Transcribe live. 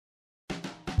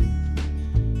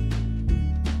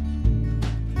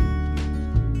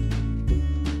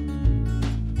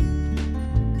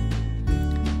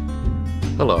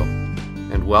Hello,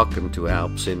 and welcome to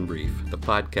ALPS in Brief, the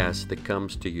podcast that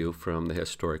comes to you from the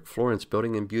historic Florence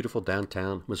building in beautiful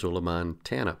downtown Missoula,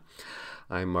 Montana.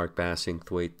 I'm Mark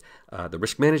Bassingthwaighte, the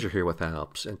risk manager here with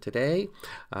ALPS, and today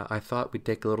I thought we'd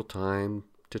take a little time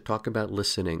to talk about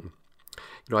listening.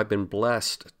 You know, I've been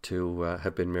blessed to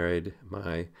have been married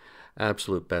my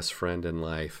absolute best friend in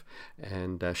life,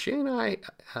 and she and I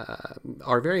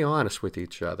are very honest with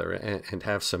each other and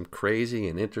have some crazy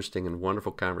and interesting and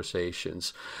wonderful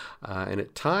conversations. And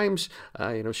at times,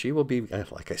 she will be,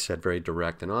 like I said, very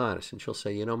direct and honest, and she'll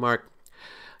say, Mark,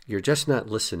 you're just not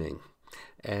listening.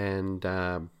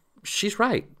 And she's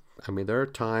right. I mean, there are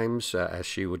times, as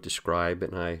she would describe,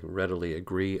 and I readily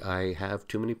agree, I have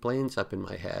too many planes up in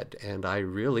my head, and I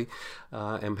really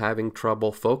am having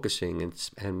trouble focusing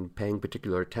and paying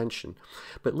particular attention.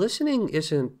 But listening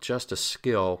isn't just a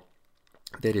skill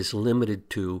that is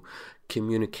limited to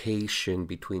communication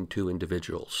between two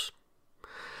individuals.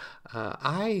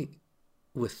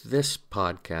 With this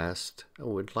podcast, I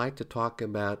would like to talk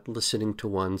about listening to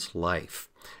one's life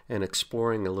and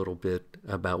exploring a little bit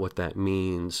about what that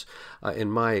means in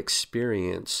my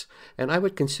experience. And I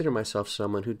would consider myself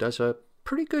someone who does a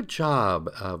pretty good job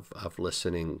of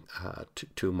listening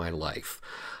to my life.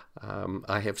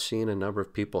 I have seen a number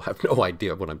of people have no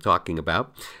idea what I'm talking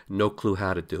about, no clue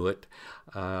how to do it,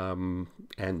 and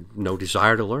no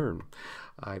desire to learn.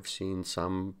 I've seen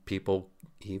some people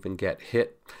even get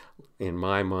hit, in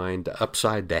my mind,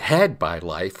 upside the head by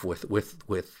life with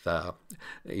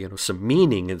some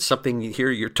meaning and something here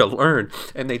you're to learn,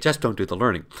 and they just don't do the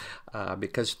learning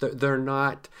because they're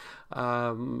not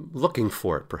looking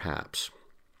for it, perhaps.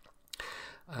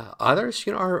 Others,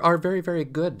 are very, very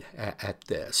good at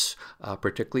this,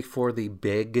 particularly for the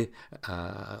big,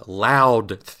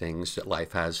 loud things that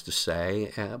life has to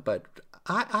say. But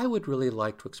I would really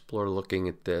like to explore looking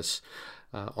at this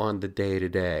on the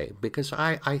day-to-day, because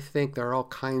I think there are all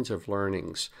kinds of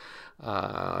learnings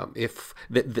that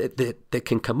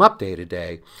can come up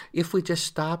day-to-day if we just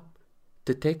stop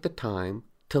to take the time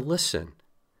to listen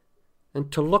and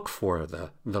to look for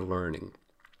the learning.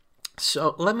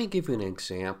 So let me give you an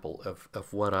example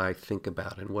of what I think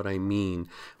about and what I mean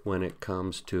when it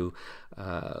comes to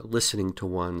listening to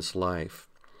one's life.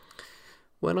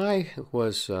 When I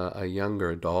was a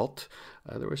younger adult,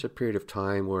 there was a period of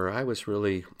time where I was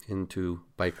really into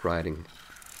bike riding.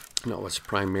 It was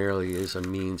primarily as a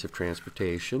means of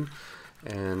transportation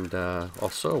and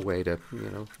also a way to,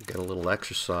 get a little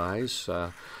exercise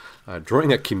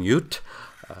during a commute.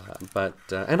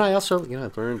 And I also,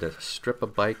 learned to strip a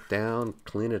bike down,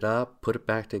 clean it up, put it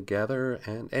back together,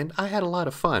 and I had a lot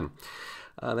of fun.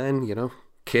 Then,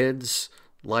 kids,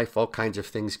 life, all kinds of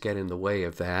things get in the way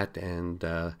of that, and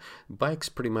bikes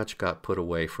pretty much got put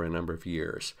away for a number of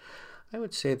years. I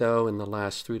would say, though, in the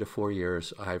last 3 to 4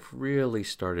 years, I've really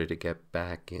started to get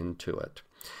back into it.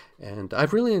 And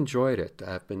I've really enjoyed it.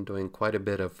 I've been doing quite a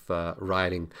bit of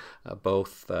riding,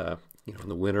 both in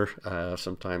the winter,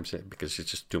 sometimes because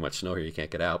it's just too much snow here, you can't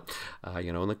get out,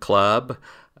 in the club,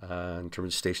 in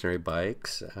terms of stationary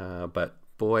bikes. But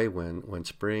boy, when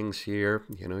spring's here,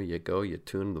 you go, you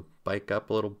tune the bike up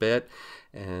a little bit,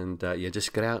 and you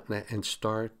just get out and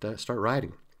start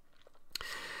riding.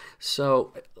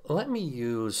 So let me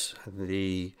use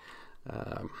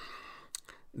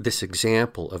this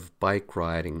example of bike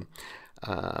riding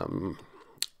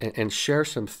and share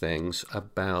some things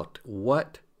about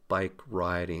what bike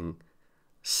riding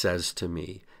says to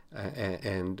me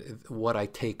and what I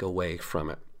take away from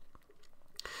it.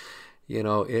 It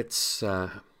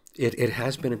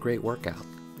has been a great workout.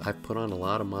 I've put on a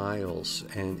lot of miles,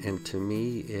 and to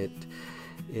me,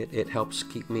 it helps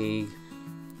keep me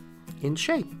in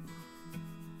shape.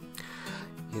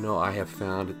 I have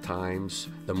found at times,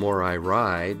 the more I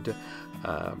ride,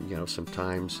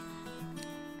 sometimes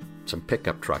some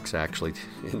pickup trucks actually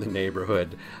in the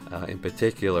neighborhood, in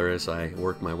particular, as I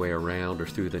work my way around or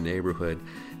through the neighborhood,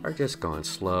 are just going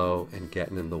slow and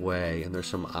getting in the way, and there's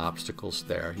some obstacles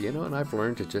there, and I've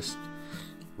learned to just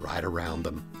ride around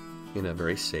them in a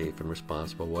very safe and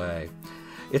responsible way.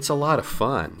 It's a lot of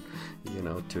fun,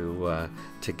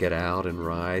 to get out and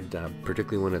ride,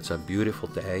 particularly when it's a beautiful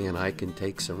day and I can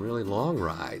take some really long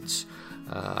rides.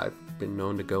 I've been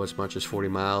known to go as much as 40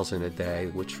 miles in a day,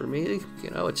 which for me,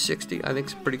 at 60, I think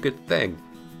is a pretty good thing.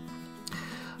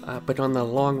 But on the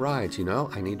long rides,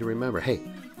 I need to remember, hey,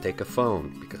 take a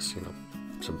phone, because,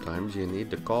 sometimes you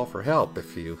need to call for help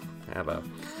if you have a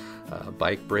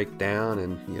bike breakdown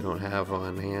and you don't have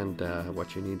on hand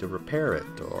what you need to repair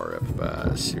it, or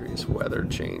if serious weather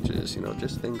changes,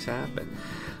 just things happen.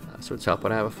 So it's helpful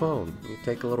to have a phone. You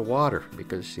take a little water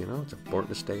because, it's important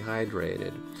to stay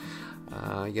hydrated.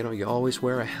 You always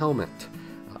wear a helmet.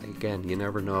 Again, you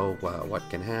never know what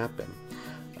can happen.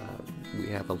 We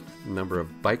have a number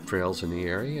of bike trails in the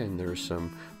area, and there's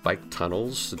some bike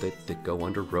tunnels that go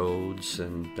under roads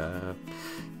and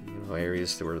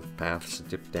areas where the paths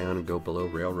dip down and go below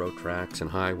railroad tracks and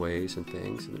highways and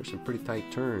things, and there's some pretty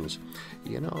tight turns.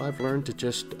 I've learned to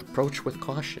just approach with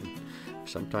caution.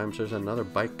 Sometimes there's another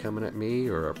bike coming at me,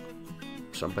 or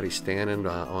somebody standing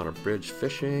on a bridge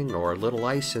fishing, or a little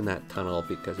ice in that tunnel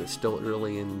because it's still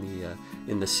early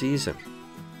in the season.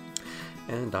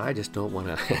 And I just don't want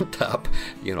to end up,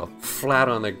 flat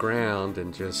on the ground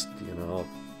and just,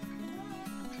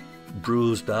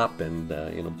 bruised up and,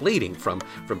 bleeding from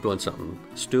doing something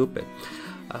stupid.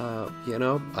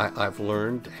 I've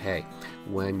learned, hey,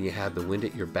 when you have the wind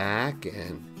at your back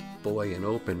and, boy, an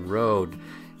open road,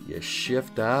 you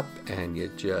shift up and you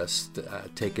just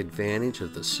take advantage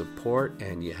of the support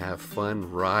and you have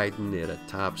fun riding at a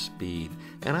top speed.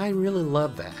 And I really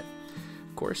love that.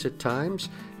 Of course, at times,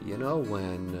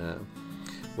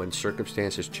 when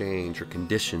circumstances change or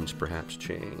conditions perhaps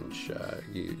change,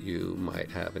 you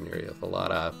might have an area with a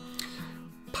lot of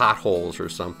potholes or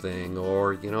something,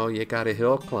 or you got a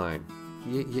hill climb.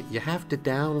 You have to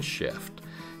downshift.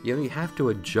 You have to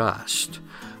adjust.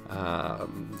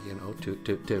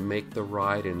 To make the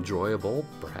ride enjoyable,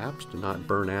 perhaps to not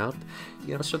burn out.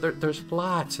 So there's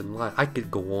lots and lots. I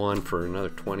could go on for another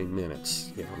 20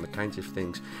 minutes. On the kinds of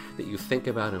things that you think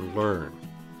about and learn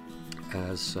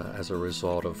as a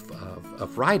result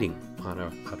of riding on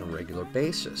a regular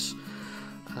basis.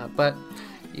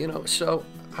 So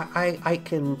I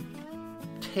can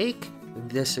take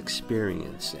this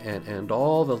experience and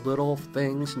all the little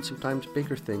things and sometimes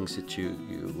bigger things that you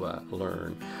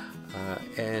learn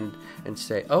and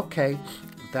say, okay,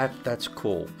 that's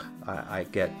cool. I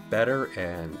get better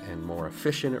and more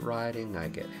efficient at riding. I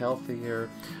get healthier.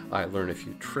 I learn a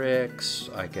few tricks.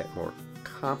 I get more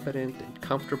competent and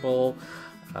comfortable.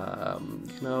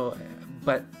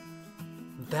 But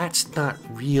that's not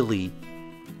really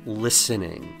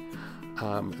listening.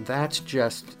 That's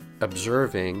just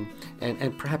observing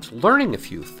and perhaps learning a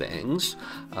few things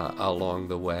along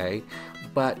the way,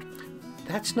 but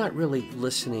that's not really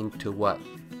listening to what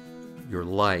your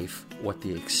life, what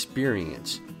the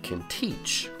experience can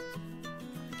teach.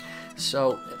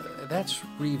 So let's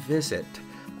revisit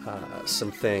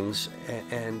some things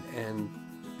and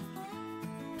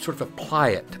sort of apply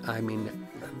it. I mean,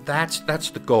 that's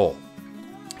the goal.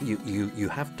 You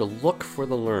have to look for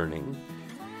the learning,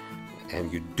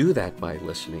 and you do that by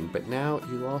listening, but now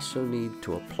you also need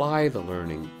to apply the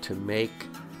learning to make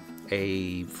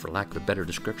for lack of a better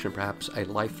description perhaps, a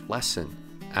life lesson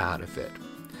out of it.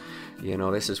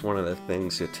 This is one of the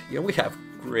things that, we have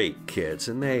great kids,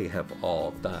 and they have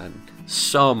all done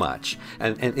so much.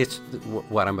 And it's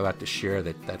what I'm about to share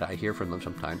that I hear from them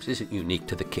sometimes isn't unique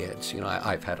to the kids.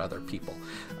 I've had other people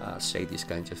say these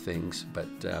kinds of things, but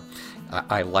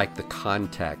I like the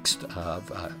context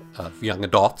of young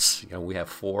adults. We have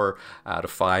 4 out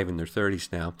of 5 in their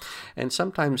 30s now. And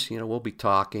sometimes, we'll be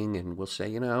talking and we'll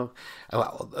say,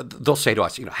 they'll say to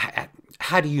us,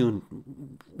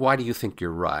 why do you think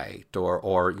you're right?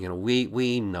 Or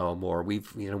we know more.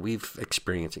 We've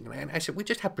experienced it. And I said, we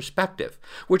just have perspective.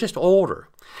 We're just older.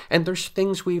 And there's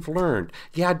things we've learned.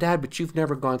 Yeah, Dad, but you've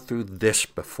never gone through this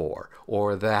before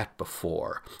or that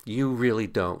before. You really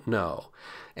don't know.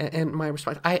 And my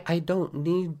response, I don't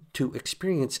need to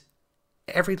experience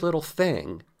every little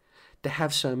thing to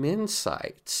have some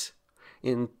insights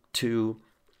into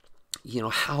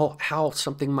how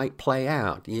something might play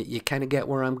out. You kind of get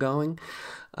where I'm going?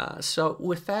 So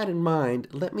with that in mind,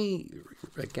 let me,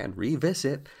 again,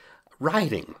 revisit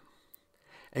writing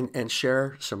and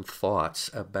share some thoughts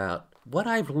about what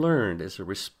I've learned as a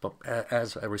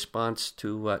response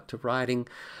to writing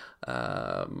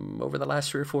over the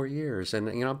last 3 or 4 years. And,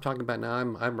 I'm talking about now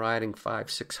I'm riding 500,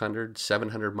 600,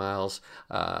 700 miles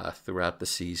throughout the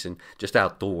season, just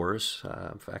outdoors.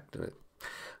 In fact,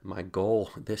 my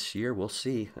goal this year, we'll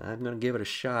see. I'm going to give it a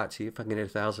shot, see if I can get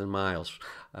 1,000 miles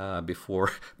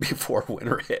before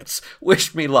winter hits.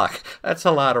 Wish me luck. That's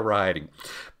a lot of riding.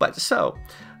 But so,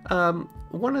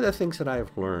 one of the things that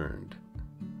I've learned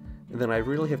and that I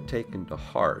really have taken to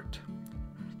heart,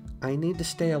 I need to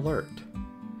stay alert.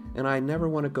 And I never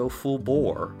want to go full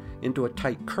bore into a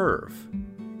tight curve,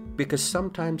 because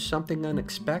sometimes something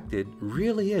unexpected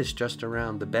really is just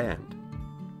around the bend.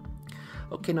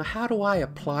 Okay, now how do I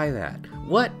apply that?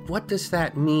 What does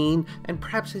that mean? And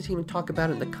perhaps let's even talk about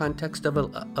it in the context of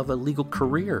a legal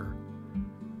career.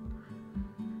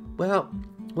 Well,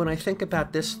 when I think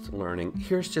about this learning,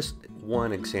 here's just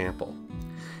one example.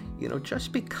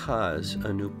 Just because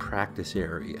a new practice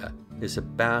area is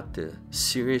about to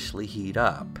seriously heat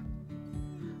up,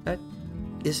 that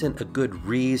isn't a good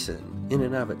reason in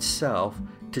and of itself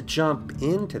to jump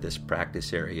into this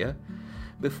practice area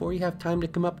before you have time to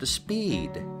come up to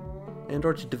speed and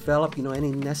or to develop,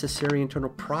 any necessary internal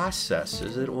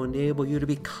processes that will enable you to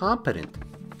be competent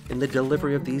in the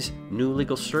delivery of these new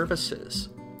legal services.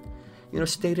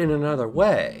 Stated another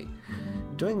way,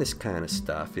 doing this kind of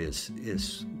stuff is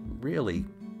really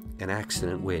an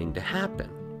accident waiting to happen.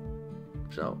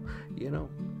 So,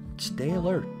 stay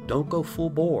alert. Don't go full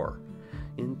bore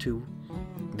into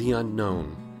the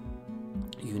unknown.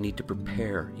 You need to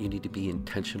prepare. You need to be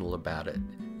intentional about it.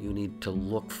 You need to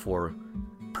look for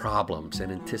problems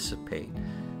and anticipate.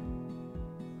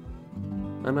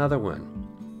 Another one.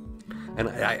 And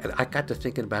I got to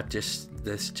thinking about this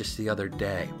just the other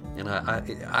day. And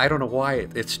I don't know why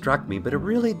it struck me, but it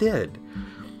really did.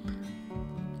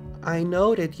 I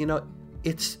noted,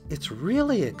 it's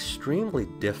really extremely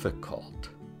difficult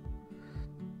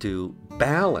to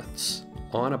balance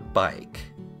on a bike,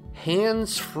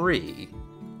 hands-free,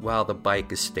 while the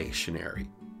bike is stationary.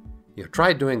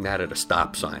 Try doing that at a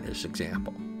stop sign as an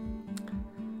example.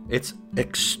 It's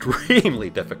extremely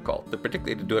difficult,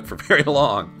 particularly to do it for very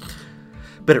long.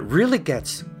 But it really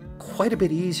gets quite a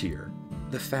bit easier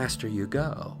the faster you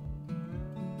go.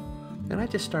 And I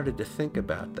just started to think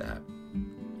about that.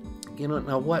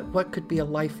 Now what could be a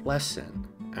life lesson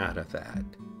out of that?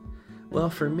 Well,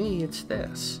 for me, it's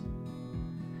this.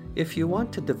 If you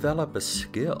want to develop a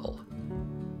skill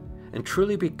and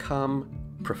truly become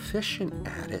proficient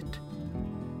at it,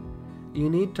 you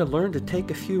need to learn to take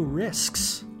a few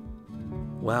risks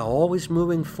while always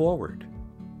moving forward.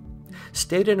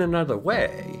 Stated another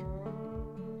way,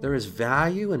 there is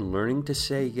value in learning to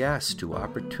say yes to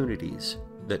opportunities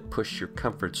that push your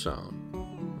comfort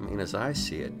zone. As I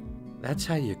see it, that's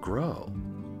how you grow,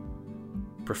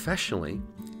 professionally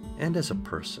and as a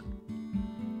person.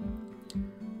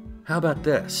 How about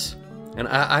this? And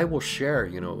I will share,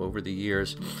 over the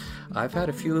years, I've had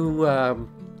a few,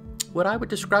 what I would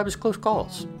describe as close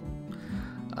calls.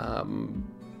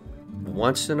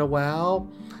 Once in a while,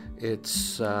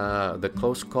 it's the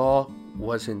close call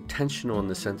was intentional in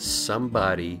the sense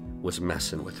somebody was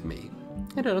messing with me.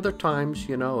 And at other times,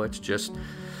 it's just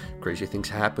crazy things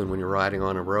happen when you're riding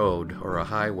on a road or a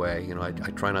highway. I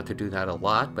try not to do that a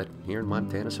lot, but here in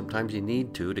Montana, sometimes you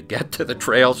need to get to the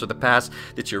trails or the paths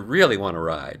that you really want to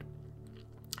ride.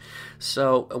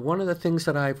 So one of the things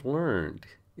that I've learned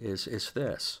is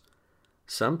this.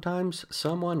 Sometimes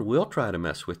someone will try to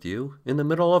mess with you in the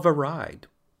middle of a ride.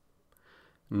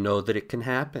 Know that it can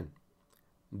happen.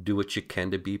 Do what you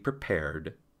can to be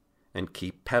prepared and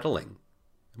keep pedaling.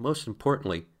 Most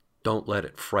importantly, don't let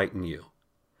it frighten you.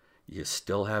 You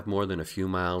still have more than a few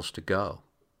miles to go.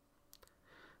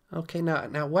 Okay,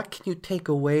 now what can you take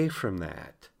away from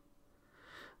that?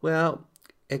 Well,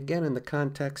 again, in the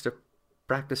context of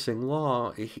practicing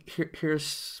law,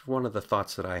 here's one of the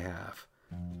thoughts that I have.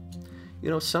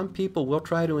 Some people will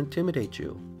try to intimidate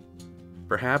you.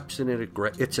 Perhaps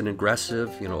it's an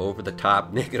aggressive,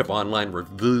 over-the-top negative online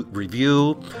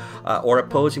review or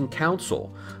opposing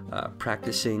counsel,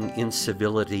 practicing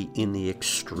incivility in the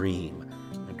extreme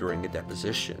during a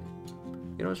deposition.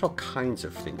 There's all kinds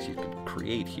of things you could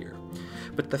create here.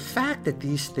 But the fact that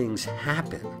these things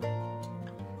happen,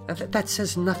 that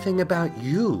says nothing about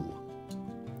you.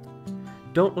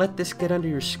 Don't let this get under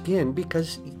your skin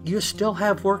because you still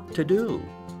have work to do.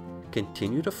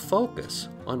 Continue to focus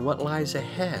on what lies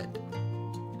ahead.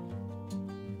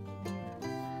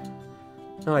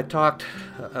 Now, I talked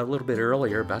a little bit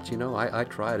earlier about, I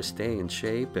try to stay in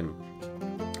shape and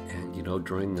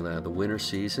during the winter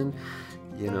season,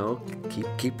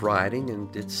 keep riding,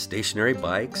 and it's stationary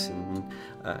bikes, and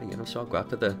so I'll go out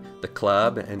to the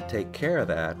club and take care of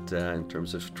that in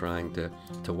terms of trying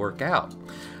to work out.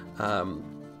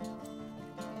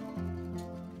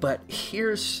 But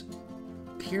here's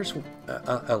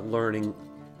a learning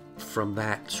from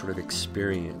that sort of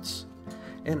experience.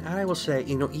 And I will say,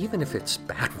 even if it's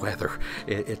bad weather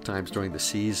at times during the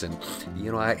season,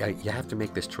 you have to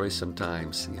make this choice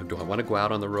sometimes. Do I want to go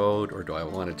out on the road, or do I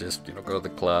want to just, go to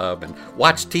the club and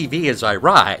watch TV as I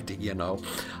ride,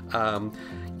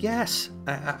 Yes,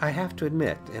 I have to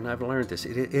admit, and I've learned this,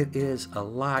 it is a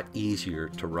lot easier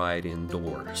to ride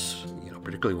indoors,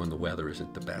 particularly when the weather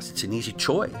isn't the best. It's an easy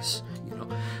choice,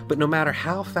 But no matter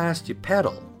how fast you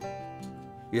pedal,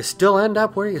 you still end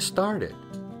up where you started.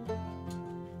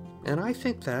 And I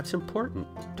think that's important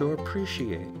to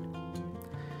appreciate.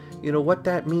 What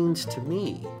that means to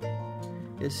me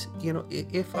is,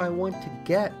 if I want to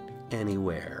get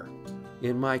anywhere,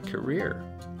 in my career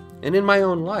and in my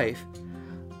own life,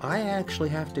 I actually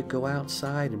have to go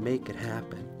outside and make it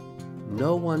happen.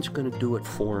 No one's going to do it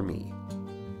for me.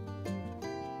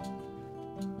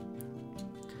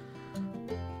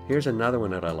 Here's another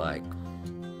one that I like.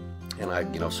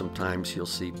 And sometimes you'll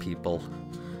see people,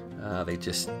 they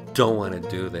just don't want to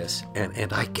do this.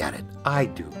 And I get it. I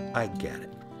do. I get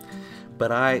it.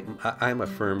 But I'm a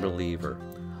firm believer.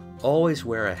 Always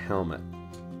wear a helmet.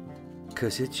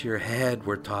 Because it's your head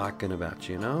we're talking about,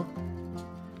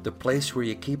 The place where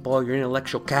you keep all your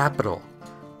intellectual capital.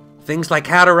 Things like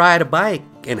how to ride a bike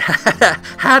and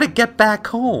how to get back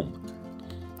home.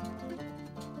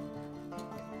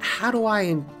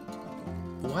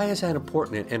 Why is that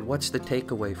important, and what's the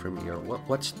takeaway from here?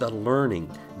 What's the learning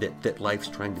that life's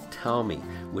trying to tell me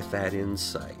with that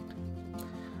insight?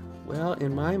 Well,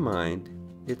 in my mind,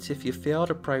 it's if you fail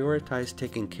to prioritize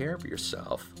taking care of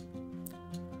yourself,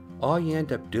 all you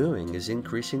end up doing is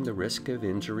increasing the risk of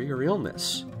injury or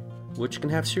illness, which can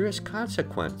have serious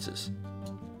consequences,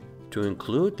 to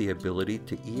include the ability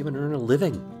to even earn a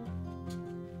living.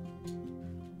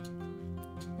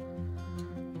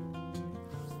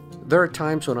 There are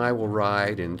times when I will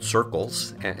ride in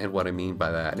circles, and what I mean by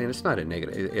that, and it's not a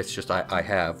negative, it's just I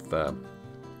have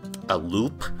a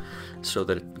loop so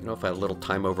that, if I have a little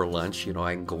time over lunch,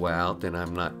 I can go out and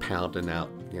I'm not pounding out,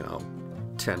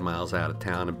 10 miles out of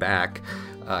town and back.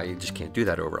 You just can't do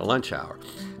that over a lunch hour.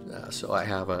 So I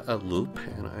have a loop,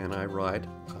 and I ride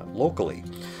locally.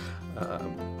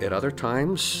 At other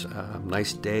times,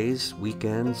 nice days,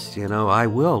 weekends, I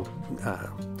will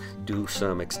do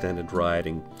some extended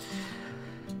riding.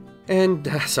 And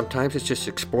sometimes it's just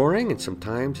exploring, and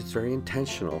sometimes it's very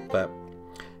intentional. But,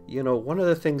 one of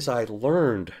the things I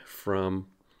learned from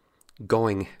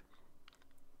going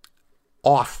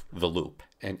off the loop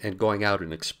and going out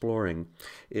and exploring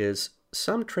is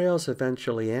some trails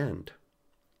eventually end.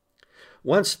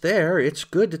 Once there, it's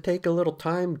good to take a little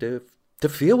time to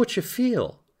feel what you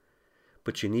feel.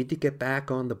 But you need to get back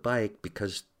on the bike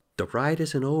because the ride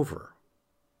isn't over.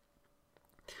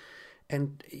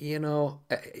 And,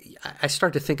 I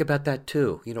start to think about that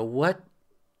too.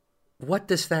 What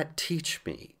does that teach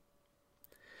me?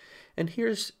 And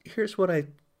here's what I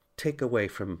take away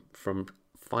from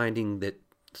finding that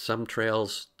some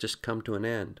trails just come to an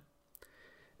end.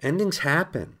 Endings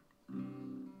happen.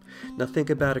 Now think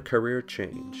about a career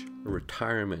change, a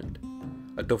retirement,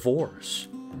 a divorce.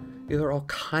 There are all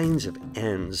kinds of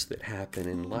ends that happen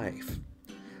in life.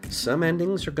 Some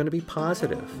endings are going to be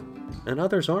positive, and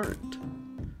others aren't.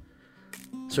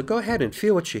 So go ahead and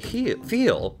feel what you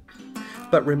feel,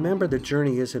 but remember the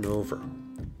journey isn't over.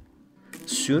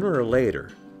 Sooner or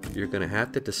later, you're going to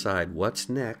have to decide what's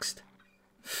next,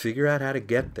 figure out how to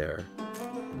get there,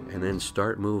 and then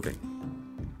start moving.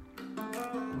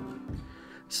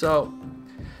 So,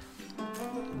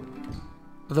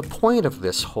 the point of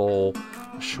this whole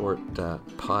short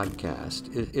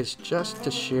podcast is just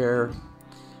to share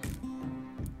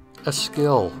a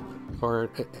skill or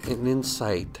an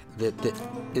insight that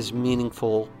is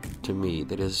meaningful to me,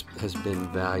 that has been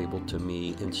valuable to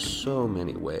me in so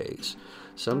many ways.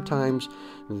 Sometimes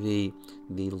the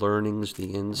learnings,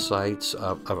 the insights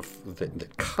that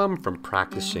come from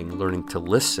practicing learning to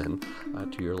listen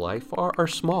to your life are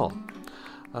small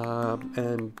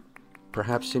and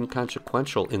perhaps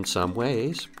inconsequential in some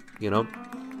ways.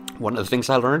 One of the things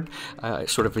I learned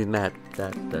sort of in that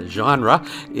genre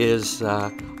is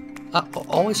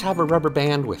always have a rubber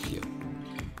band with you.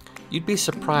 You'd be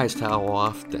surprised how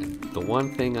often the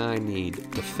one thing I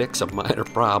need to fix a minor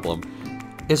problem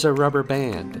is a rubber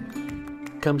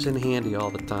band. Comes in handy all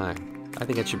the time. I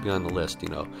think it should be on the list,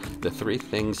 The 3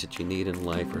 things that you need in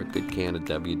life are a good can of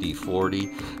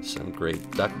WD-40, some great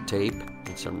duct tape,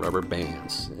 and some rubber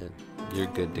bands, and you're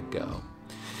good to go.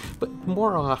 But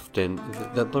more often,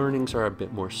 the learnings are a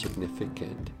bit more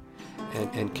significant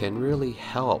and can really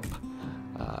help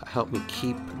me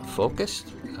keep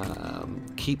focused,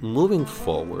 keep moving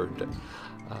forward.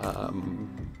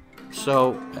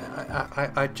 So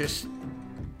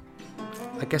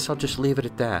I guess I'll just leave it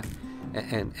at that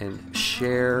and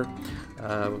share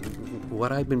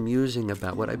what I've been musing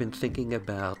about, what I've been thinking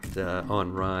about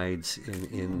on rides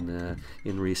in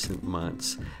recent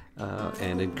months,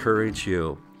 and encourage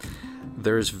you.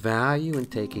 There's value in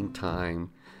taking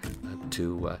time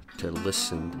to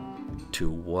listen to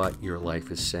what your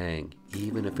life is saying,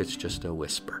 even if it's just a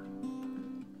whisper.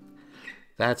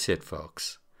 That's it,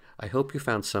 folks. I hope you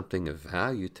found something of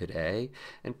value today,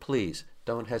 and please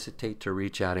don't hesitate to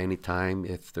reach out anytime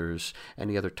if there's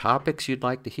any other topics you'd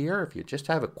like to hear, if you just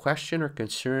have a question or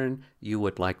concern you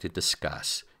would like to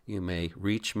discuss. you may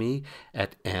reach me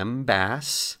at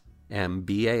mbass,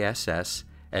 M-B-A-S-S,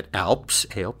 at ALPS,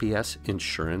 A-L-P-S,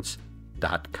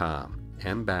 insurance.com.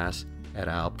 mbass at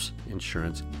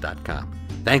alpsinsurance.com.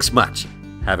 Thanks much.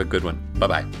 Have a good one.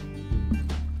 Bye-bye.